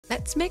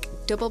Let's make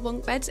double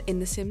bunk beds in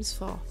The Sims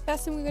 4.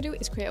 First thing we're going to do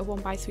is create a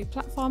 1x3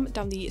 platform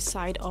down the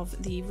side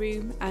of the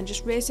room and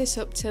just raise this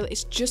up till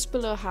it's just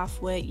below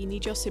halfway. You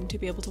need your sim to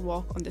be able to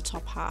walk on the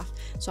top half,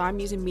 so I'm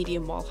using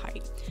medium wall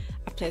height.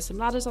 I place some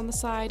ladders on the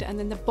side, and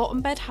then the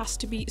bottom bed has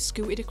to be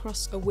scooted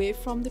across away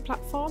from the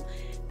platform,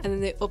 and then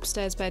the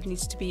upstairs bed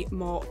needs to be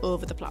more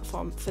over the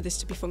platform for this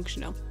to be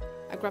functional.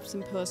 I grabbed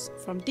some posts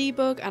from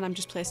Debug and I'm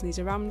just placing these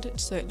around it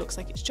so it looks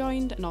like it's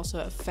joined, and also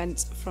a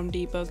fence from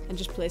Debug and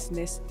just placing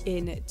this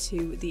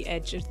into the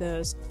edge of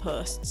those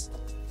posts.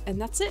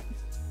 And that's it.